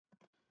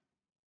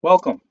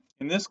Welcome.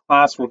 In this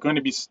class, we're going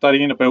to be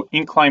studying about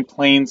inclined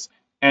planes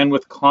and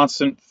with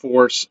constant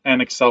force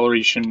and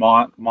acceleration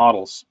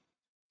models.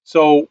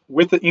 So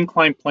with the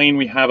inclined plane,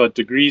 we have a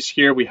degrees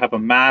here, we have a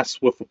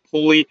mass with a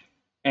pulley,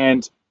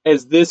 and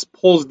as this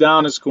pulls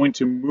down, it's going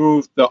to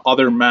move the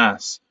other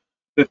mass.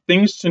 The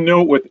things to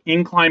note with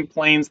inclined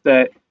planes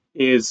that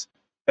the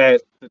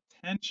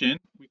tension,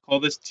 we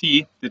call this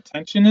T, the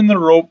tension in the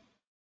rope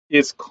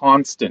is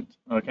constant,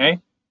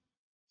 okay?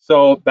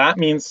 So that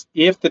means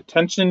if the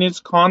tension is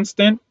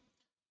constant,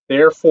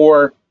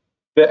 therefore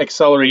the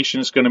acceleration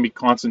is going to be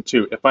constant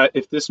too.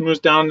 If this moves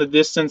down the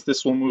distance,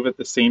 this will move at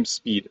the same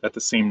speed, at the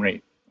same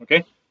rate.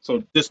 Okay,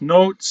 so this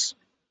notes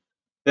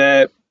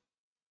that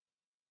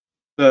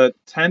the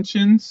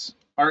tensions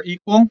are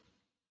equal,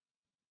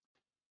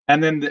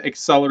 and then the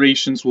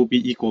accelerations will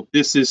be equal.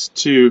 This is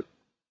to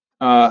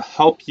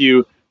help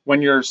you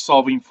when you're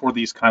solving for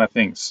these kind of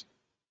things.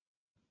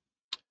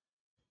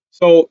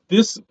 So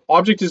this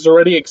object is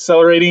already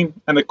accelerating,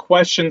 and the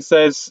question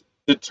says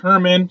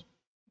determine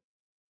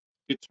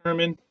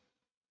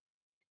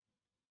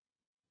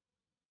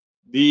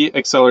the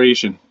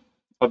acceleration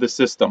of the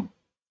system.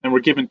 And we're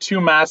given two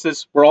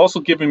masses. We're also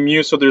given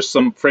mu, so there's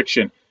some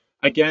friction.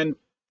 Again,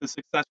 the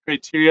success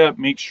criteria,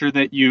 make sure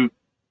that you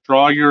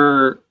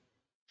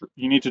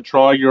need to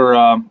draw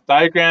your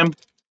diagram.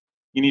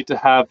 You need to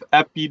have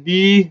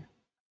FBD.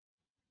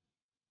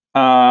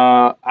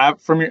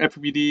 From your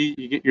FBD,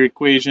 you get your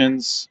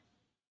equations,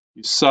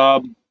 you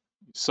sub, you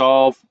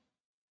solve,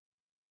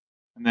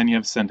 and then you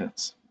have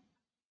sentence.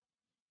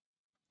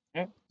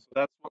 Okay, so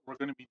that's what we're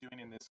going to be doing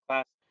in this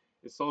class,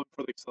 is solving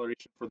for the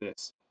acceleration for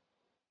this.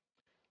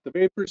 The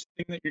very first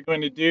thing that you're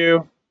going to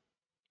do,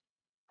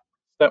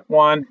 step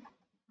one,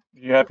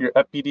 you have your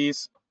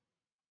FBDs.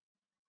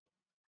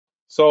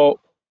 So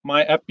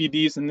my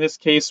FBDs in this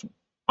case,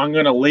 I'm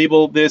going to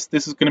label this.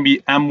 This is going to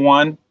be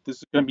M1. This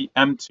is going to be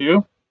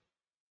M2.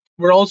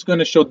 We're also going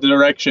to show the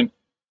direction.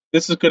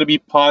 This is going to be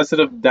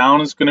positive.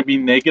 Down is going to be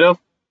negative.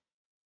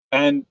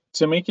 And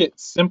to make it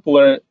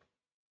simpler,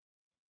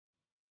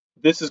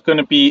 this is going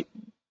to be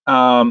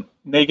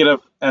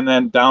negative, and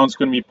then down is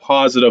going to be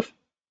positive.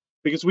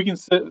 Because we can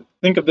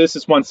think of this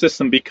as one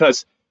system,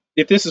 because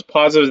if this is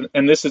positive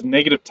and this is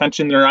negative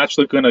tension, they're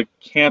actually going to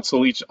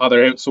cancel each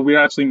other out. So we're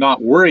actually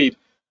not worried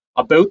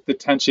about the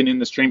tension in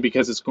the string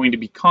because it's going to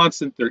be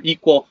constant, they're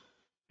equal,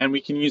 and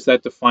we can use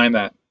that to find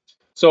that.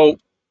 So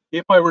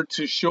if I were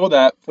to show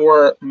that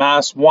for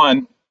mass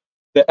 1,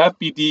 the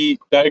FBD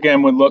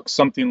diagram would look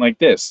something like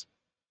this.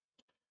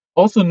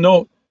 Also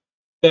note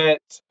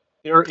that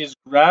there is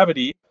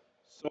gravity,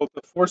 so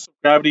the force of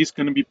gravity is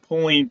going to be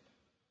pulling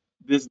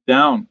this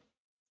down.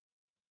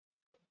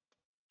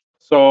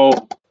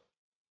 So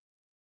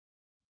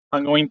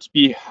I'm going to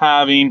be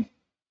having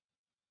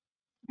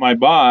my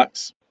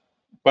box,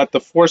 but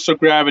the force of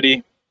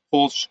gravity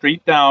pulls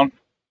straight down.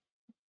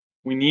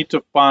 We need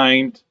to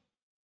find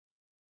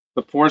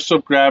the force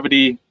of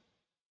gravity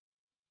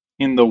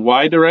in the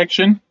y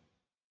direction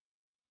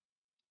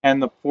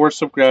and the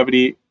force of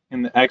gravity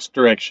in the x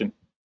direction.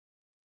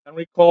 And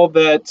recall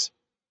that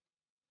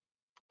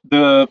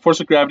the force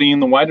of gravity in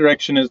the y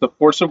direction is the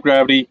force of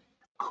gravity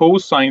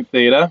cosine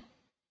theta,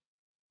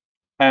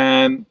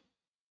 and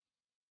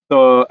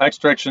the x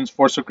direction is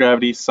force of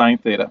gravity sine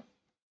theta.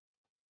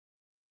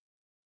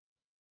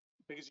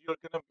 Because you're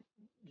going to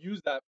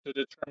use that to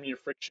determine your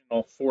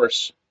frictional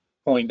force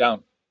pulling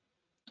down.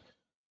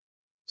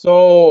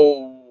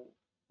 So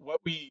what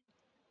we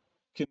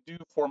can do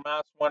for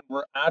mass 1,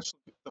 we're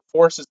actually, the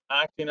forces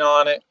acting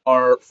on it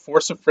are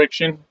force of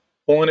friction,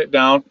 pulling it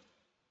down.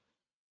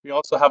 We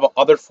also have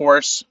another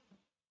force.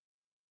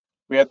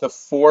 We have the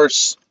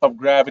force of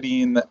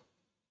gravity in the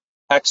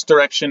x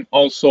direction.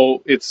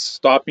 Also, it's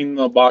stopping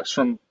the box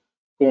from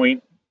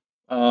going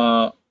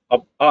up.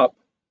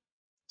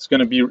 It's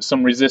going to be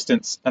some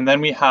resistance. And then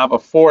we have a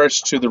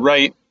force to the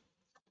right,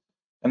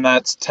 and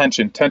that's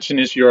tension. Tension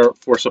is your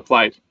force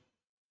applied.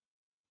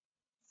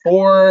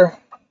 For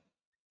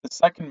the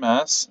second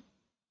mass,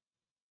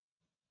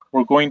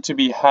 we're going to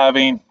be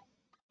having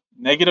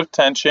negative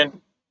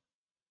tension,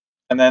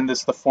 and then this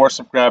is the force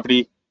of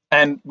gravity.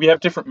 And we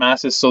have different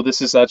masses, so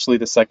this is actually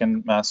the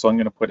second mass, so I'm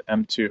going to put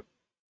M2.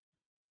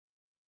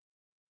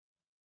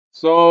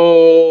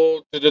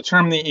 So to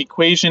determine the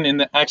equation in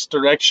the x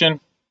direction,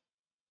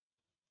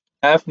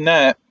 F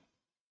net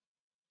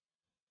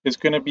is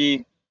going to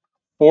be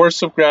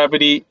force of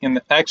gravity in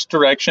the x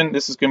direction.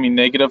 This is going to be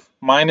negative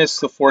minus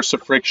the force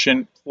of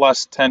friction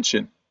plus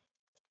tension.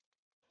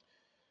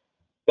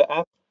 The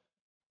F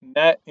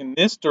net in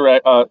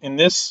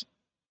this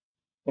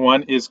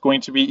one is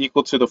going to be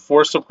equal to the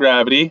force of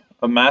gravity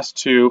of mass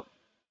 2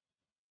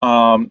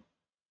 minus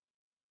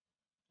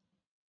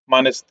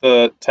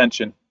the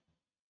tension.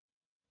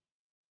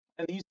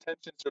 And these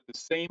tensions are the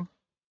same.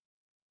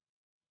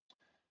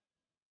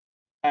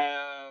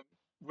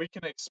 We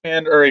can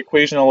expand our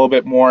equation a little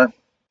bit more.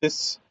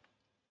 This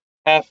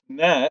F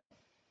net,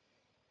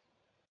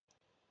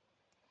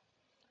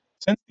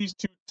 since these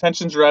two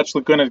tensions are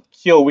actually going to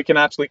kill, we can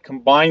actually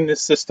combine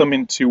this system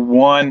into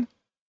one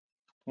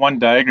one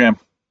diagram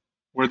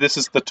where this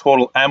is the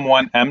total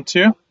M1,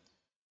 M2.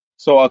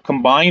 So a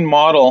combined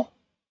model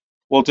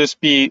will just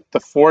be the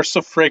force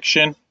of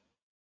friction,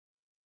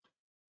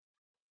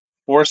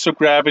 force of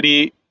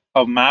gravity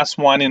of mass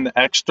 1 in the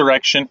x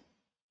direction,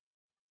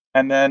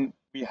 and then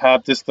we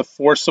have just the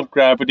force of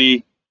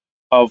gravity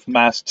of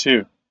mass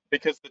 2.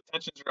 Because the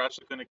tensions are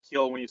actually going to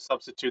kill when you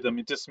substitute them,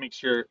 it just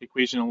makes your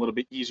equation a little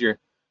bit easier.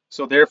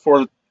 So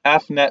therefore,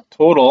 F net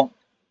total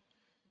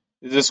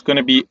is just going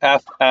to be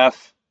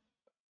FF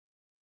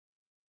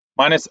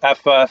minus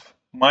FF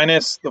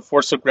minus the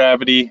force of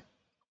gravity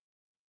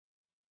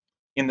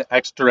in the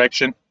x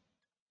direction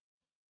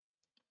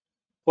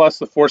plus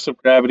the force of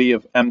gravity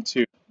of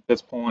M2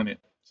 that's pulling it.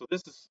 So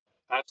this is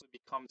actually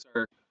becomes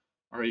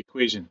our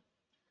equation.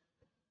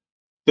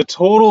 The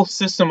total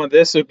system of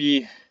this would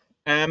be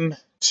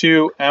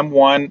M2,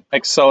 M1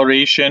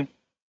 acceleration.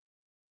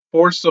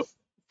 Force of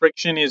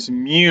friction is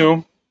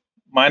mu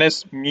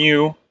minus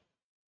mu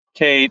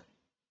k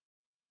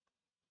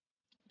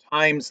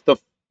times the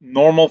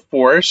normal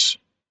force.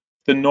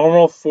 The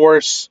normal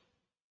force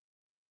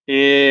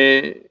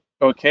is,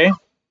 okay,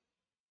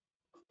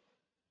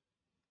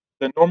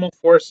 the normal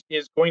force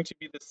is going to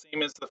be the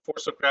same as the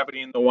force of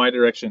gravity in the y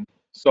direction.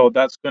 So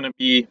that's going to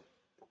be,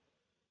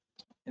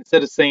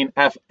 instead of saying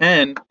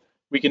Fn,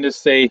 we can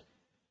just say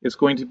it's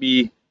going to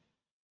be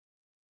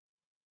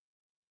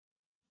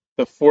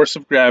the force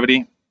of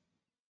gravity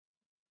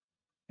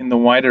in the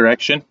y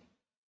direction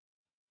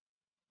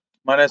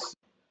minus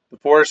the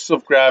force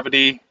of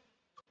gravity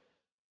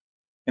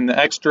in the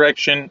x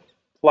direction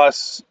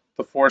plus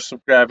the force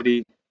of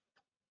gravity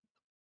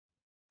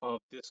of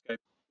this guy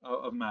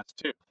of mass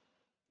 2.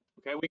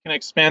 Okay, we can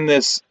expand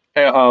this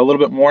a little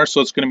bit more,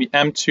 so it's going to be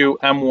M2,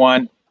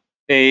 M1,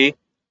 A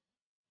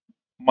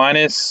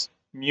minus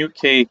mu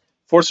K.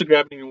 Force of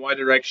gravity in y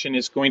direction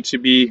is going to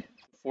be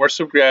force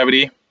of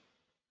gravity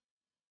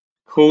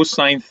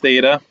cosine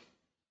theta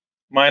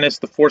minus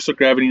the force of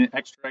gravity in the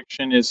x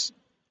direction is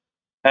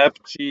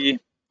Fg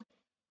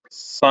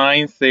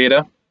sine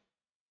theta.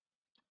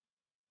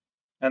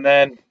 And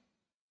then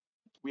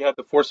we have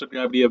the force of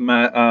gravity of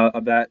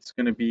that. It's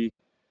going to be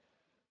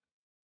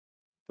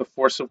the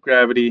force of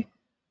gravity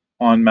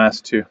on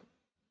mass 2.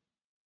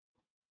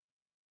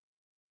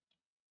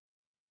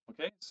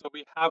 Okay, so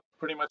we have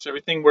pretty much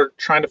everything. We're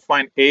trying to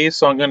find A,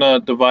 so I'm going to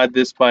divide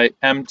this by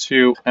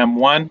M2,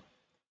 M1.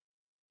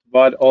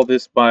 Divide all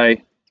this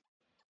by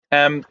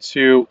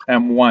M2,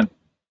 M1.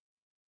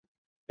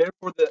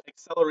 Therefore, the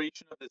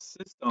acceleration of this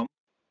system,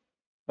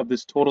 of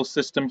this total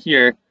system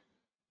here,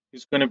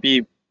 is going to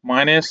be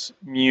minus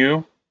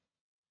mu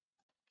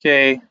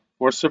k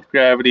force of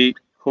gravity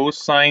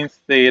cosine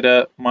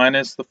theta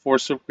minus the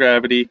force of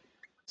gravity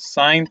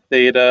sine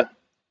theta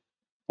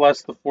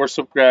plus the force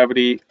of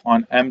gravity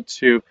on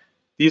M2.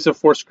 These are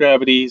force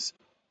gravities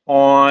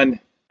on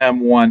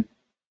M1.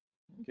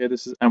 Okay,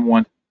 this is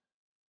M1.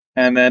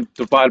 And then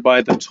divide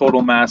by the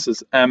total mass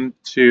is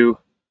M2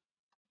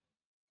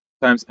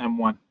 times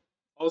M1.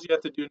 All you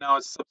have to do now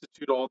is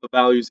substitute all the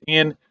values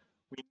in.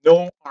 We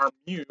know our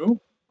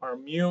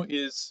mu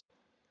is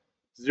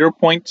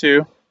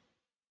 0.2.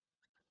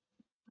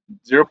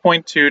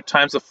 0.2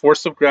 times the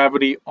force of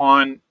gravity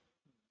on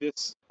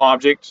this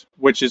object,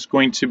 which is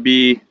going to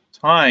be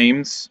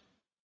times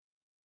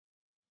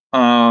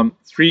 3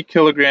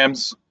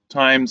 kilograms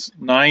times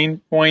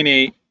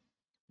 9.8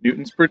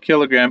 newtons per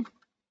kilogram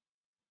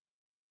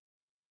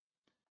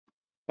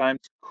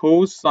times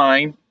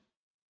cosine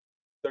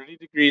 30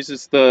 degrees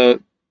is the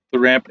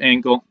ramp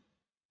angle.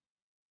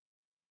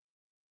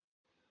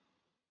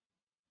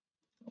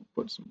 I'll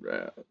put some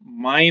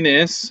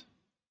minus,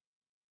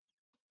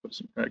 put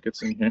some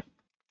brackets in here.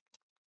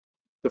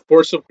 The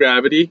force of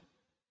gravity,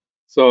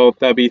 so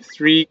that'd be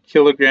 3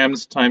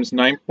 kilograms times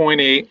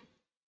 9.8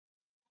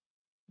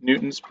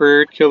 newtons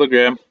per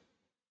kilogram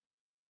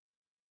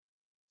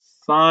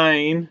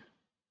sine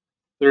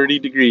 30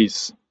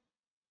 degrees.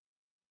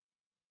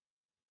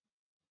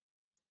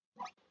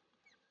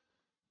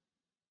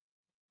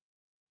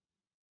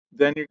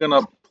 Then you're going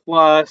to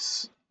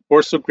plus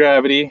force of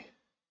gravity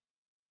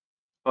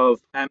of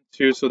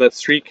M2, so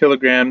that's 3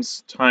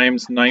 kilograms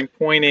times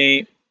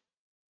 9.8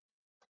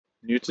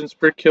 newtons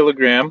per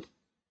kilogram.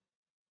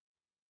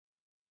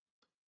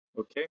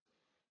 Okay.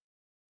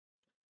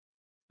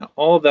 Now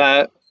all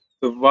that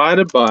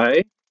divided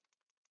by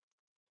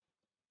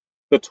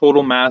the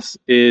total mass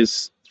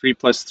is 3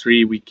 plus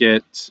 3, we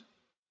get,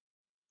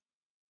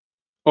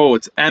 oh,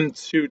 it's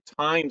M2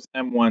 times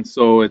M1,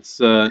 so it's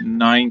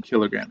 9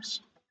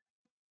 kilograms.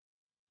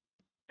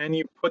 And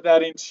you put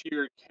that into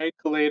your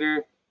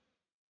calculator,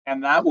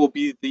 and that will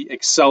be the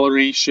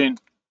acceleration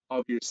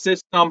of your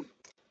system.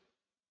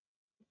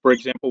 For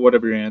example,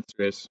 whatever your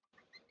answer is.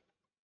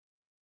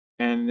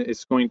 And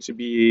it's going to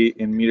be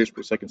in meters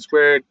per second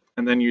squared,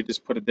 and then you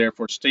just put a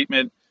therefore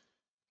statement.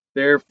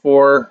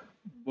 Therefore,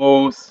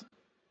 both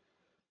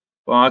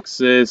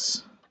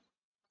boxes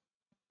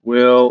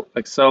will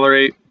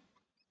accelerate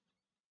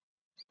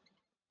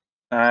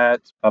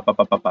at,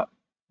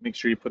 make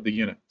sure you put the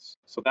units.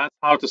 So that's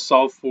how to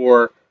solve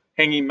for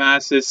hanging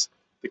masses.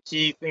 The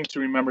key thing to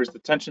remember is the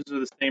tensions are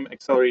the same,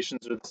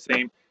 accelerations are the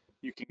same.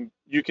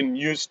 You can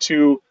use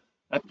two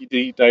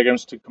FPD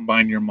diagrams to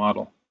combine your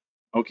model.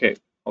 Okay,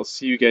 I'll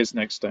see you guys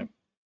next time.